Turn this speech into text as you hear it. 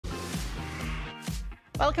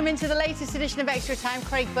Welcome into the latest edition of Extra Time.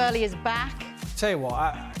 Craig Burley is back. Tell you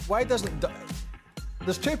what, why doesn't...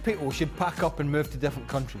 There's two people who should pack up and move to different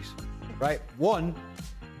countries, right? One,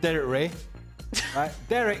 Derek Ray, right?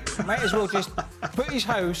 Derek might as well just put his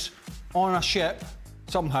house on a ship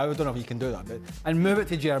somehow, I don't know if you can do that, but, and move it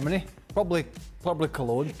to Germany, probably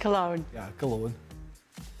Cologne. Cologne. Yeah, Cologne.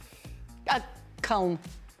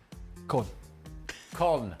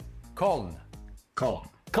 Cologne.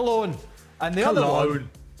 Cologne. And the other one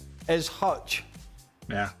is Hutch.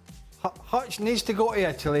 Yeah. Hutch needs to go to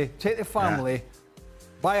Italy, take the family,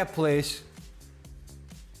 buy a place.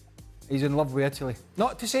 He's in love with Italy.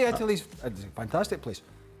 Not to say Italy's a fantastic place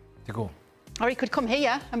to go. Or he could come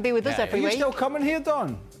here and be with us every week. Are you week. still coming here,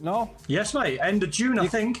 Don? No? Yes, mate. End of June, I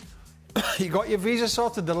think. You got your visa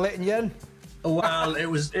sorted, they're letting you in? Well, it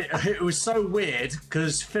was so weird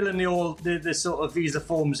because filling the sort of visa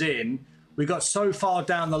forms in, we got so far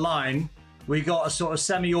down the line, we got a sort of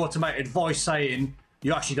semi-automated voice saying,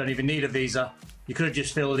 you actually don't even need a visa. You could have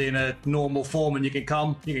just filled in a normal form and you can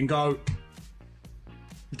come, you can go.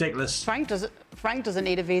 Ridiculous. Frank doesn't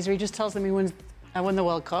need a visa. He just tells them I won the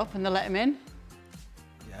World Cup and they let him in.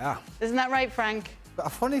 Yeah. Isn't that right, Frank? But a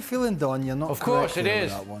funny feeling, Don, you're not. Of course it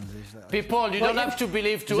is. That one. People, you don't have to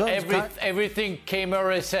believe everything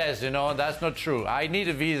Kane says, you know, that's not true. I need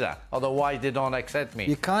a visa, otherwise they don't accept me.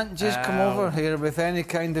 You can't just come over here with any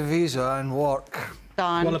kind of visa and work.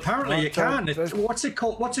 Don. Well, apparently you can. What's it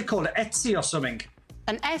called? Etsy or something?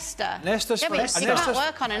 An Esther. An Esther's but you can't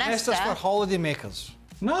work on an Esther. Esther's for holiday makers.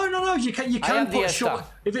 No. You can put short.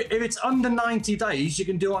 If it's under 90 days, you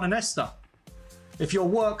can do it on an Esther. If your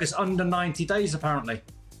work is under 90 days, apparently.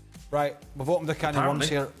 Right, we've opened the can of worms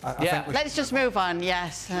here. I think Let's just move on,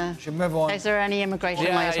 yes. Should move on. Is there any immigration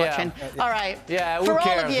lawyers watching? All right. Yeah, who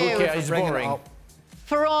cares? Who cares? It's boring.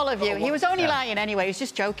 For all of you, he was only lying anyway, he was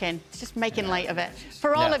just joking. He's just making light of it.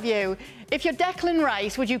 For all of you, if you're Declan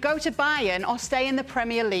Rice, would you go to Bayern or stay in the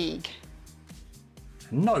Premier League?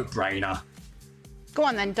 No-brainer. Go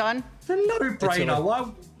on then, Don. It's a no-brainer.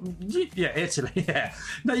 Well, yeah, Italy, yeah.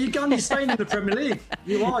 No, you're staying in the Premier League.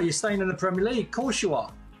 You're staying in the Premier League. Of course you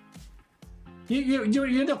are.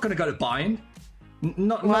 You're not going to go to Bayern.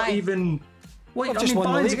 Not even... Well, just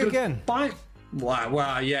won the league again. Bayern,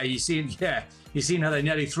 wow, yeah, you've seen how they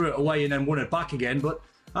nearly threw it away and then won it back again. But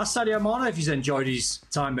ask Sadio Mane if he's enjoyed his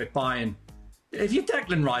time at Bayern. If you're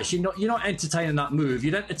Declan Rice, you're not entertaining that move.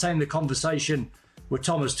 You'd entertain the conversation with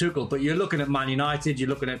Thomas Tuchel, but you're looking at Man United, you're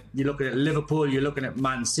looking at Liverpool, you're looking at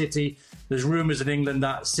Man City. There's rumours in England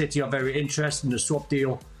that City are very interested in the swap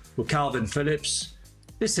deal with Calvin Phillips.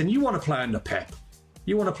 Listen, you want to play under Pep,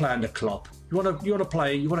 you want to play under Klopp, you want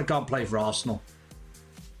to go and play for Arsenal.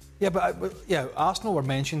 Yeah, but Arsenal were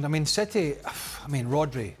mentioned. I mean, City,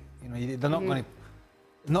 Rodri. You know, they're not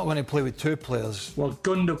going to play with two players. Well,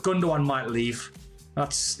 Gundogan might leave.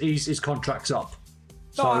 His contract's up.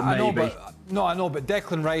 So I know, but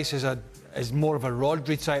Declan Rice is more of a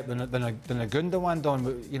Rodri type than a Gundogan.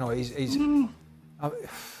 Don, you know, he's.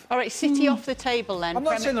 All right, City off the table then. I'm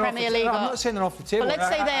not saying they're off the table. But let's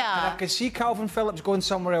say they are. I can see Calvin Phillips going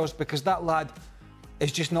somewhere else because that lad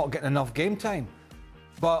is just not getting enough game time.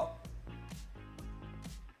 But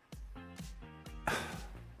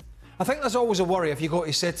I think there's always a worry if you go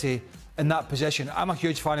to City in that position. I'm a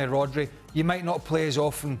huge fan of Rodri. You might not play as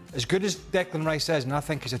often. As good as Declan Rice is, and I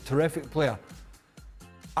think he's a terrific player,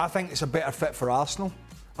 I think it's a better fit for Arsenal.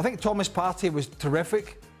 I think Thomas Partey was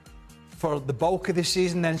terrific for the bulk of the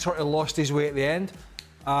season, then sort of lost his way at the end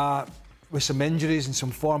with some injuries and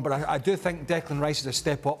some form. But I do think Declan Rice is a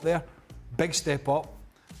step up there, big step up.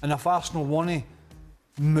 And if Arsenal want to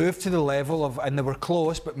move to the level of, and they were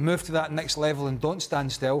close, but move to that next level and don't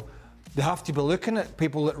stand still, they have to be looking at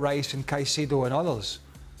people like Rice and Caicedo and others.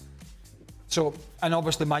 So, and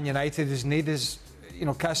obviously Man United's need is, you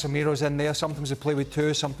know, Casemiro's in there. Sometimes they play with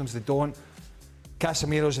two, sometimes they don't.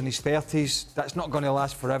 Casemiro's in his 30s. That's not going to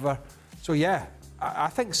last forever. So yeah, I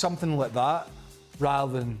think something like that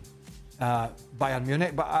rather than Bayern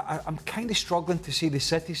Munich. But I'm kind of struggling to see the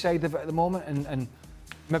City side of it at the moment, and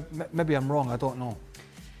maybe I'm wrong, I don't know.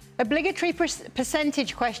 Obligatory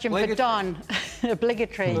percentage question for Don.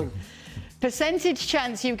 Obligatory. Percentage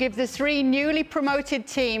chance you give the three newly promoted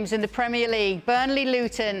teams in the Premier League, Burnley,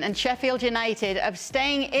 Luton and Sheffield United, of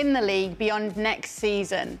staying in the league beyond next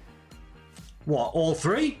season? What, all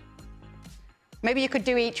three? Maybe you could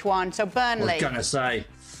do each one. So Burnley. I was going to say.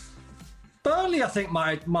 Burnley, I think,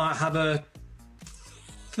 might have a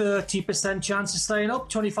 30% chance of staying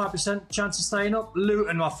up, 25% chance of staying up.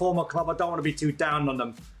 Luton, my former club, I don't want to be too down on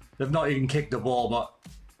them. They've not even kicked the ball, but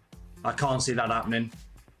I can't see that happening.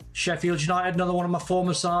 Sheffield United, another one of my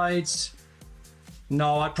former sides.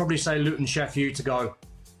 No, I'd probably say Luton Sheffield to go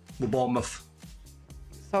with Bournemouth.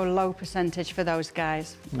 So low percentage for those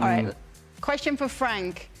guys. All right, question for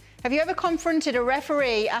Frank. Have you ever confronted a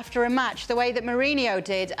referee after a match the way that Mourinho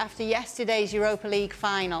did after yesterday's Europa League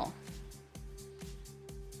final?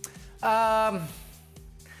 No,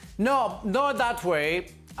 not that way.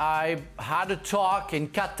 I had a talk in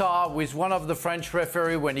Qatar with one of the French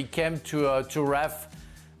referees when he came to ref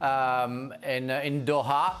in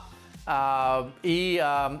Doha. He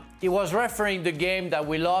was refereeing the game that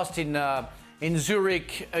we lost in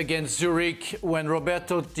Zurich against Zurich when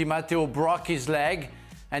Roberto Di Matteo broke his leg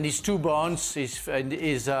and his two bones, his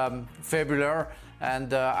fibular,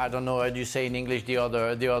 and I don't know how you say in English the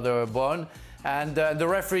other bone. And the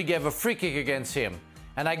referee gave a free kick against him.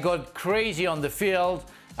 And I got crazy on the field.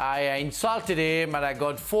 I insulted him and I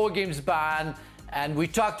got 4 games banned. And we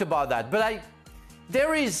talked about that. But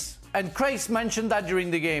there is, and Craig mentioned that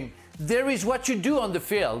during the game, there is what you do on the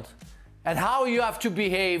field and how you have to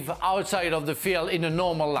behave outside of the field in a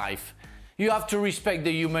normal life. You have to respect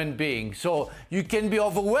the human being. So you can be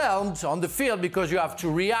overwhelmed on the field because you have to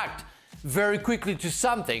react very quickly to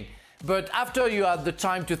something. But after you have the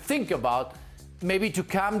time to think about, maybe to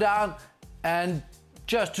calm down and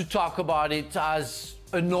just to talk about it as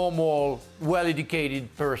a normal,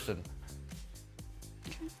 well-educated person.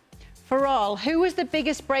 For all, who was the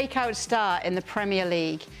biggest breakout star in the Premier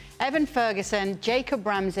League? Evan Ferguson, Jacob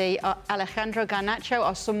Ramsey, or Alejandro Garnacho,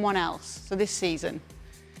 or someone else? So this season.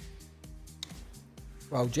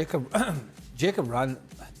 Well, Jacob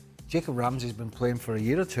Ramsey's been playing for a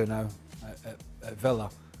year or two now at Villa.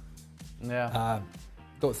 Yeah.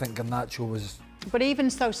 Don't think Garnacho was. But even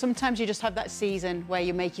so, sometimes you just have that season where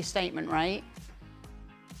you make your statement, right?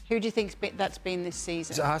 Who do you think that's been this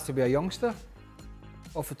season? It has to be a youngster.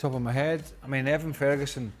 Off the top of my head, I mean, Evan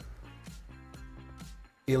Ferguson,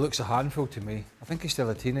 he looks a handful to me. I think he's still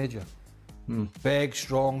a teenager. Big,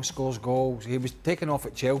 strong, scores goals. He was taken off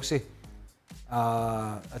at Chelsea.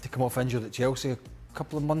 Had to come off injured at Chelsea a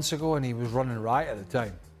couple of months ago, and he was running riot at the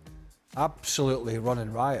time. Absolutely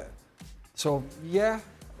running riot. So, yeah,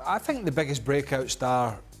 I think the biggest breakout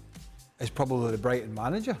star is probably the Brighton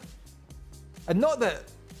manager. And not that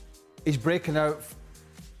he's breaking out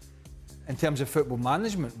in terms of football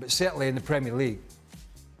management, but certainly in the Premier League.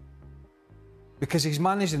 Because he's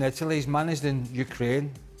managed in Italy, he's managed in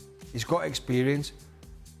Ukraine, he's got experience.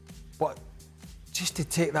 But just to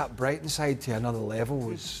take that Brighton side to another level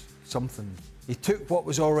was something. He took what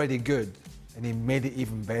was already good and he made it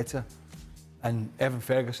even better. And Evan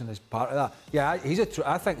Ferguson is part of that. Yeah,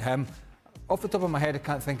 I think him, off the top of my head, I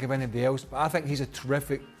can't think of anybody else, but I think he's a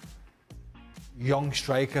terrific young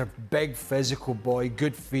striker, big physical boy,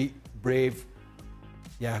 good feet, brave.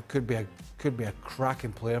 Yeah, could be a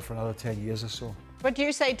cracking player for another 10 years or so. What do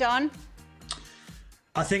you say, Don?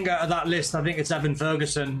 I think out of that list, I think it's Evan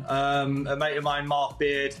Ferguson. A mate of mine, Mark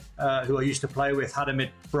Beard, who I used to play with, had him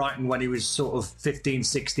at Brighton when he was sort of 15,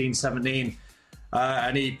 16, 17.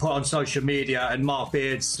 And he put on social media, and Mark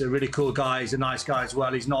Beard's a really cool guy. He's a nice guy as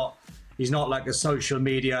well. He's not like a social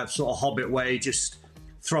media sort of hobbit way, just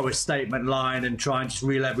throw a statement line and try and just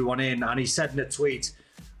reel everyone in. And he said in a tweet,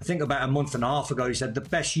 I think about a month and a half ago, he said the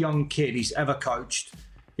best young kid he's ever coached.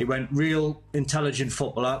 He went real intelligent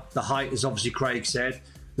footballer. The height, as obviously Craig said.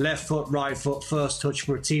 Left foot, right foot, first touch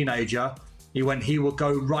for a teenager. He will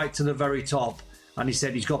go right to the very top. And he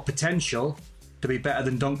said he's got potential to be better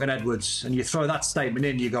than Duncan Edwards. And you throw that statement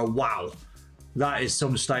in, you go, wow, that is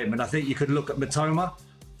some statement. I think you could look at Matoma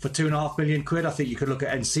for £2.5 million. I think you could look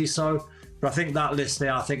at Enciso. But I think that list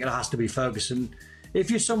there, I think it has to be Ferguson. If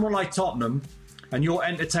you're someone like Tottenham and you're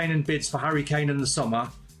entertaining bids for Harry Kane in the summer,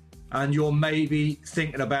 and you're maybe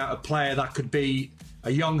thinking about a player that could be a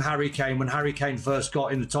young Harry Kane, when Harry Kane first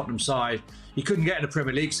got in the Tottenham side, he couldn't get in the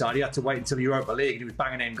Premier League side. He had to wait until the Europa League, and he was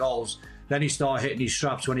banging in goals. Then he started hitting his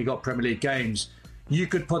straps when he got Premier League games. You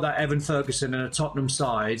could put that Evan Ferguson in a Tottenham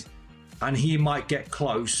side, and he might get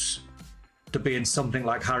close to being something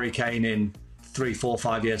like Harry Kane in 3, 4,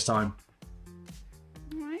 5 years' time.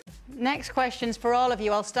 All right. Next questions for all of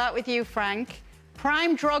you. I'll start with you, Frank.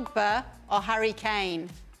 Prime Drogba or Harry Kane?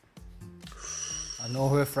 I know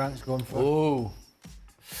who Frank's going for. Ooh.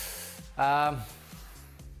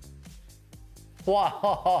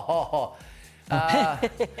 Wow.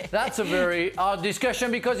 That's a very hard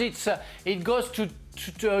discussion because it goes to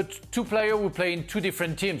two players who play in two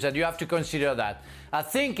different teams, and you have to consider that. I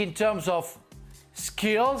think in terms of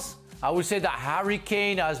skills, I would say that Harry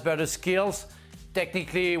Kane has better skills.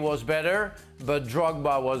 Technically, he was better, but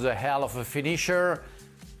Drogba was a hell of a finisher,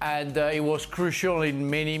 and he was crucial in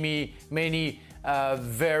many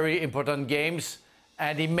very important games,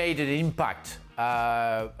 and he made an impact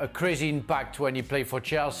a crazy impact when he played for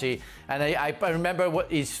Chelsea. And I remember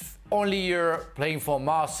his only year playing for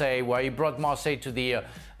Marseille, where he brought Marseille to the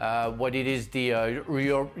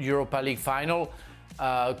Europa League final.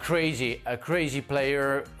 A crazy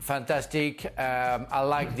player, fantastic. I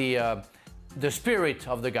like the spirit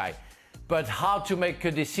of the guy. But how to make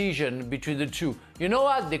a decision between the two? You know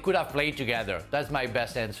what? They could have played together. That's my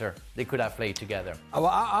best answer. They could have played together. Well,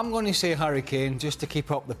 I'm going to say Harry Kane, just to keep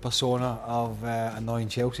up the persona of annoying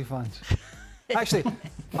Chelsea fans. Actually,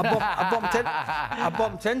 I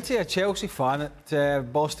bumped into a Chelsea fan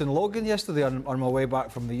at Boston Logan yesterday on my way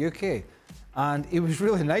back from the UK, and he was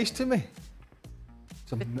really nice to me.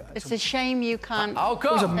 It's a shame you can't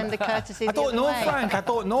send the courtesy. I don't know, Frank. I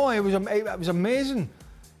don't know. It was amazing.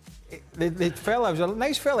 The fella was a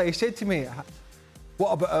nice fella. He said to me,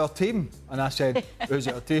 "What about our team?" And I said, "Who's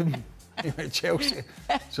our team?" He went Chelsea.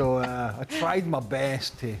 So I tried my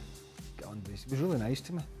best to get on this. It was really nice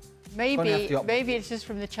to me. Maybe it's just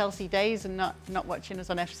from the Chelsea days and not watching us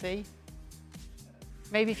on FC.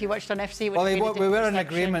 Maybe if you watched on FC, it would be we were in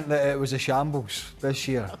agreement that it was a shambles this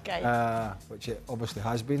year, okay. Which it obviously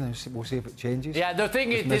has been. And we'll see if it changes. Yeah, the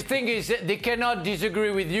thing is, they cannot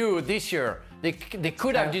disagree with you this year. They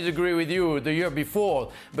could have disagreed with you the year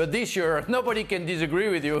before, but this year nobody can disagree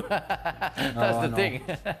with you. That's the thing.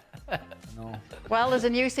 No. Well, there's a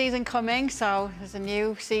new season coming, so there's a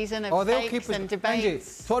new season of takes and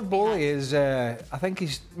debates. Todd Bowley is, I think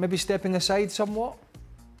he's maybe stepping aside somewhat.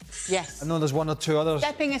 Yes. I know there's one or two others.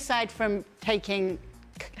 Stepping aside from heading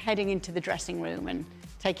into the dressing room and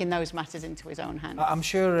taking those matters into his own hands. I'm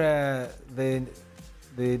sure the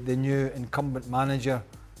new incumbent manager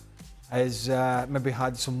has maybe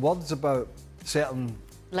had some words about certain...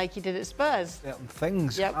 Like he did at Spurs. Certain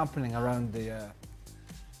things happening around the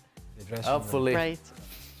dressing room. Hopefully. Right.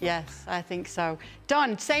 Yes, I think so.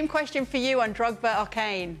 Don, same question for you on Drogba or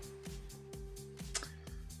Kane.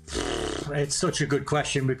 It's such a good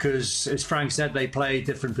question because, as Frank said, they play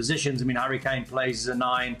different positions. I mean, Harry Kane plays as a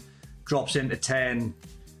 9, drops into 10.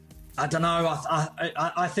 I don't know.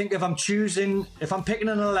 I think if I'm picking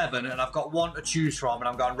an 11 and I've got one to choose from and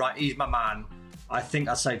I'm going, right, he's my man, I think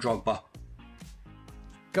I'd say Drogba.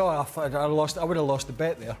 God, I would have lost the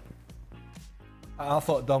bet there. I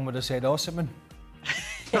thought Don would have said Osimhen.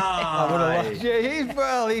 He's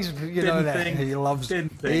you know that he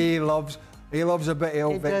loves a bit of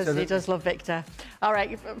old Victor. He does love Victor. All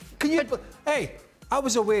right. Hey, I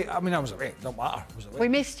was away. I mean, I was away. Don't matter. I was away. We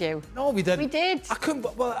missed you. No, we didn't. We did. I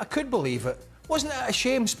couldn't. Well, I could believe it. Wasn't it a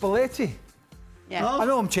shame, Spalletti? Yeah. I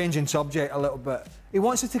know I'm changing subject a little bit. He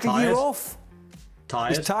wants to take a year off.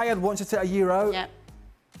 Tired. He's tired. Wants to take a year out. Yeah.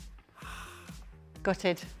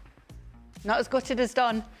 Gutted. Not as gutted as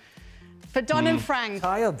Don. For Don and Frank.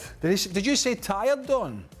 Tired. Did you say tired,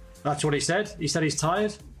 Don? That's what he said. He said he's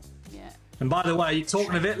tired. Yeah. And by the way,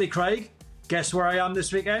 talking of Italy, Craig, guess where I am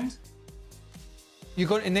this weekend? You're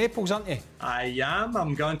going to Naples, aren't you? I am.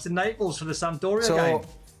 I'm going to Naples for the Sampdoria game.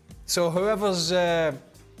 So whoever's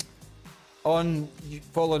following,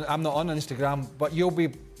 I'm not on Instagram, but you'll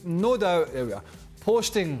be no doubt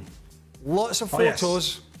posting lots of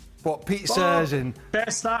photos. Yes. What pizzas and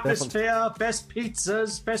best atmosphere, best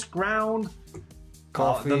pizzas, best ground,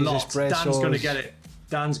 coffees, the lot. espressos. Dan's going to get it.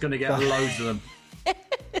 Dan's going to get loads of them.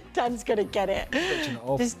 Dan's going to get it.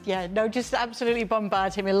 Just absolutely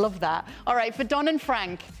bombard him. He'll love that. All right, for Don and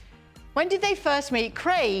Frank, when did they first meet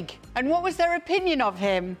Craig, and what was their opinion of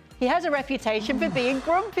him? He has a reputation for being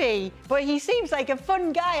grumpy, but he seems like a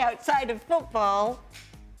fun guy outside of football.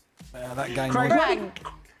 That guy Craig, Frank.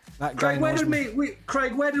 Craig, where did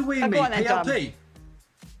we meet? PLP?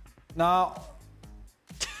 No.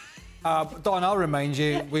 Don, I'll remind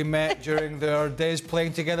you, we met during their days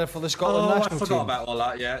playing together for the Scotland national team. I forgot about all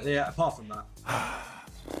that, yeah, apart from that.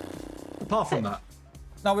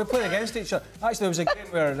 No, we played against each other. Actually, there was a game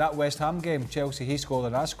where, that West Ham game, Chelsea, he scored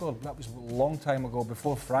and I scored. That was a long time ago,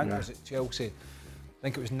 before Frank was at Chelsea. I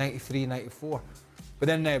think it was 93, 94. But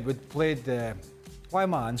then we played... why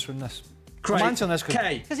am I answering this? Craig, I'm answering this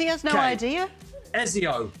because he has no idea.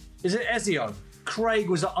 Ezio. Is it Ezio? Craig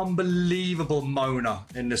was an unbelievable moaner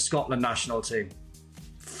in the Scotland national team.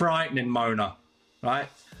 Frightening moaner, right?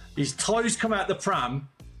 His toes come out the pram.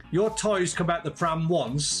 Your toes come out the pram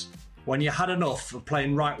once when you had enough of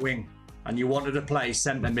playing right wing and you wanted to play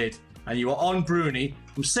centre mid and you were on Bruni.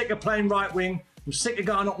 I'm sick of playing right wing. I'm sick of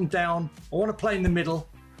going up and down. I want to play in the middle.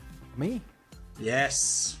 Me?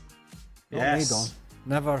 Yes. Not me, Don.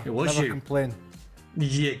 Never complain.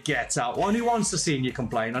 You get out. Only once I've seen you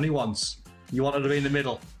complain. Only once. You wanted to be in the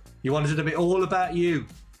middle. You wanted it to be all about you.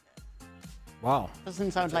 Wow.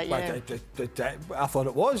 Doesn't sound like you. I thought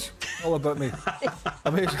it was all about me.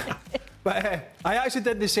 Amazing. But I actually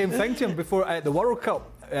did the same thing to him before at the World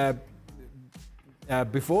Cup.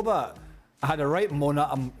 Before that, I had a right moan at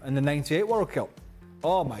him in the '98 World Cup.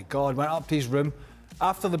 Oh my God, went up to his room.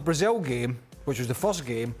 After the Brazil game, which was the first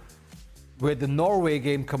game, we had the Norway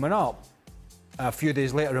game coming up a few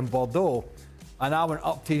days later in Bordeaux. And I went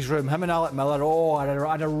up to his room, him and Alec Miller, I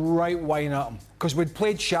had a right whine at him. Because we'd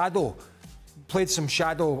played some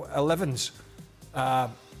Shadow 11s.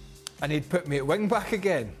 And he'd put me at wing back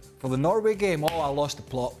again for the Norway game. Oh, I lost the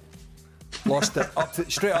plot. Lost it,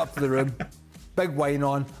 straight up to the room. Big whine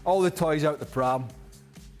on, all the toys out the pram.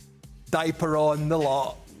 Diaper on, the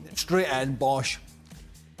lot. Straight in, bosh.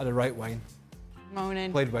 Had a right whine.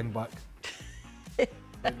 Moaning. Played wing back.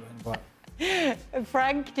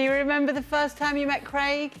 Frank, do you remember the first time you met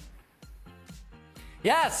Craig?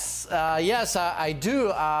 Yes, I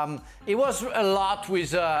do. It was a lot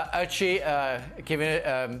with Uchi,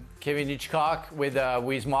 Kevin Hitchcock,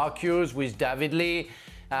 with Marcus, with David Lee,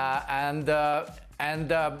 and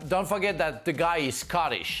don't forget that the guy is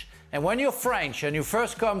Scottish. And when you're French and you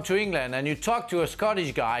first come to England and you talk to a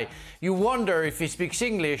Scottish guy, you wonder if he speaks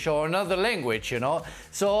English or another language, you know.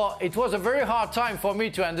 So it was a very hard time for me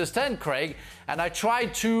to understand Craig, and I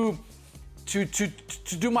tried to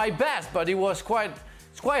do my best, but it's quite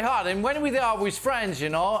hard. And when we are with friends, you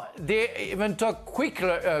know, they even talk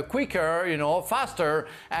quicker, you know, faster,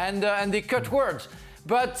 and they cut words.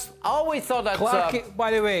 But I always thought that Clarky,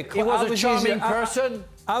 by the way, he was a charming person.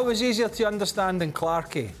 I was easier to understand than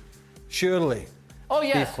Clarky. Surely. Oh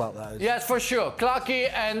yes, that is. yes, for sure. Clarky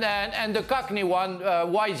and the Cockney one,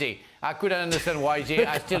 Wisey. I couldn't understand Wisey.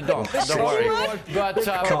 I still don't. Don't worry. But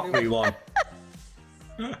Cockney one.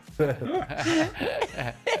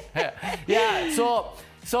 yeah.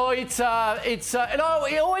 So it's you know,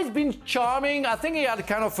 he always been charming. I think he had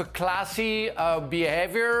kind of a classy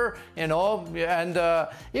behavior, you know, and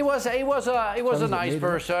he was a nice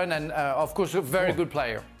person, and of course a very good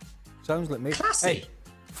player. Sounds like me. Classy. Hey,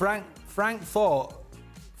 Frank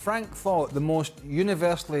thought the most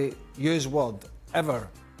universally used word ever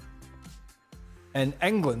in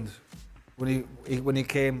England when he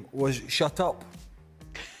came was "shut up,"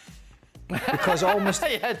 because almost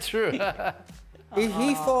yeah, true.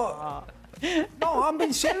 he thought. No, I'm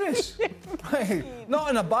being serious. Not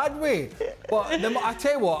in a bad way. But I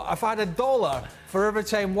tell you what, if I had $1 for every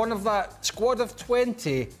time one of that squad of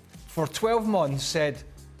 20 for 12 months said,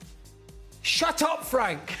 "Shut up,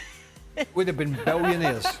 Frank," we'd have been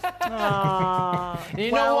billionaires.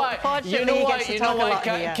 You know why,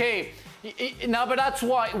 Kay? No, but that's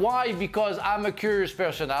why. Why? Because I'm a curious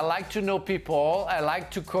person. I like to know people. I like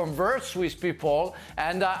to converse with people,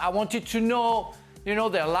 and I wanted to know, you know,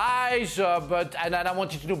 their lives. And I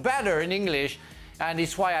wanted to know better in English, and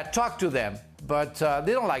it's why I talk to them. But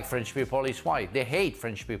they don't like French people. It's why they hate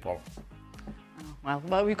French people.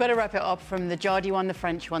 Well, we've got to wrap it up from the Geordie one, the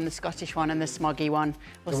French one, the Scottish one, and the Smoggy one.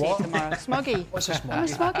 We'll see you tomorrow. Smoggy. What's a Smoggy? I'm a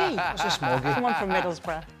Smoggy. What's a Smoggy? Someone from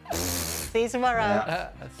Middlesbrough. See you tomorrow.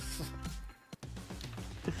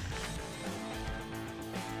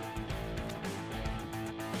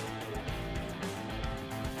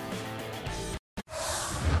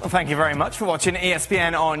 Well, thank you very much for watching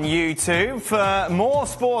ESPN on YouTube. For more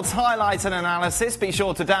sports highlights and analysis, be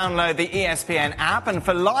sure to download the ESPN app. And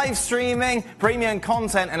for live streaming, premium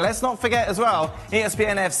content, and let's not forget as well,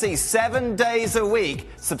 ESPN FC 7 days a week.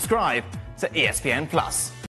 Subscribe to ESPN Plus.